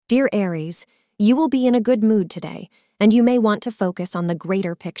Dear Aries, you will be in a good mood today, and you may want to focus on the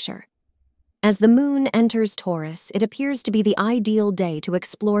greater picture. As the moon enters Taurus, it appears to be the ideal day to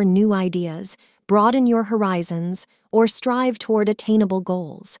explore new ideas, broaden your horizons, or strive toward attainable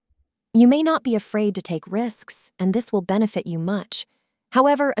goals. You may not be afraid to take risks, and this will benefit you much.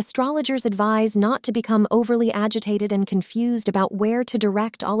 However, astrologers advise not to become overly agitated and confused about where to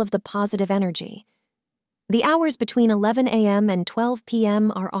direct all of the positive energy. The hours between 11 a.m. and 12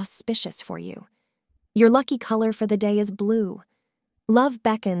 p.m. are auspicious for you. Your lucky color for the day is blue. Love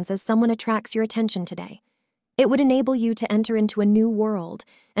beckons as someone attracts your attention today. It would enable you to enter into a new world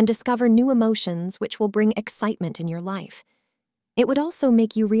and discover new emotions which will bring excitement in your life. It would also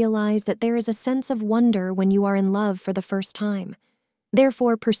make you realize that there is a sense of wonder when you are in love for the first time.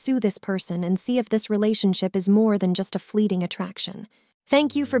 Therefore, pursue this person and see if this relationship is more than just a fleeting attraction.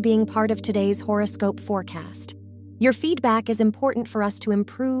 Thank you for being part of today's horoscope forecast. Your feedback is important for us to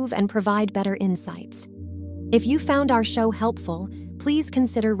improve and provide better insights. If you found our show helpful, please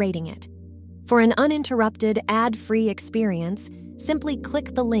consider rating it. For an uninterrupted, ad-free experience, simply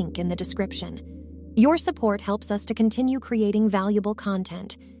click the link in the description. Your support helps us to continue creating valuable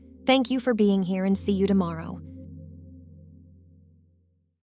content. Thank you for being here and see you tomorrow.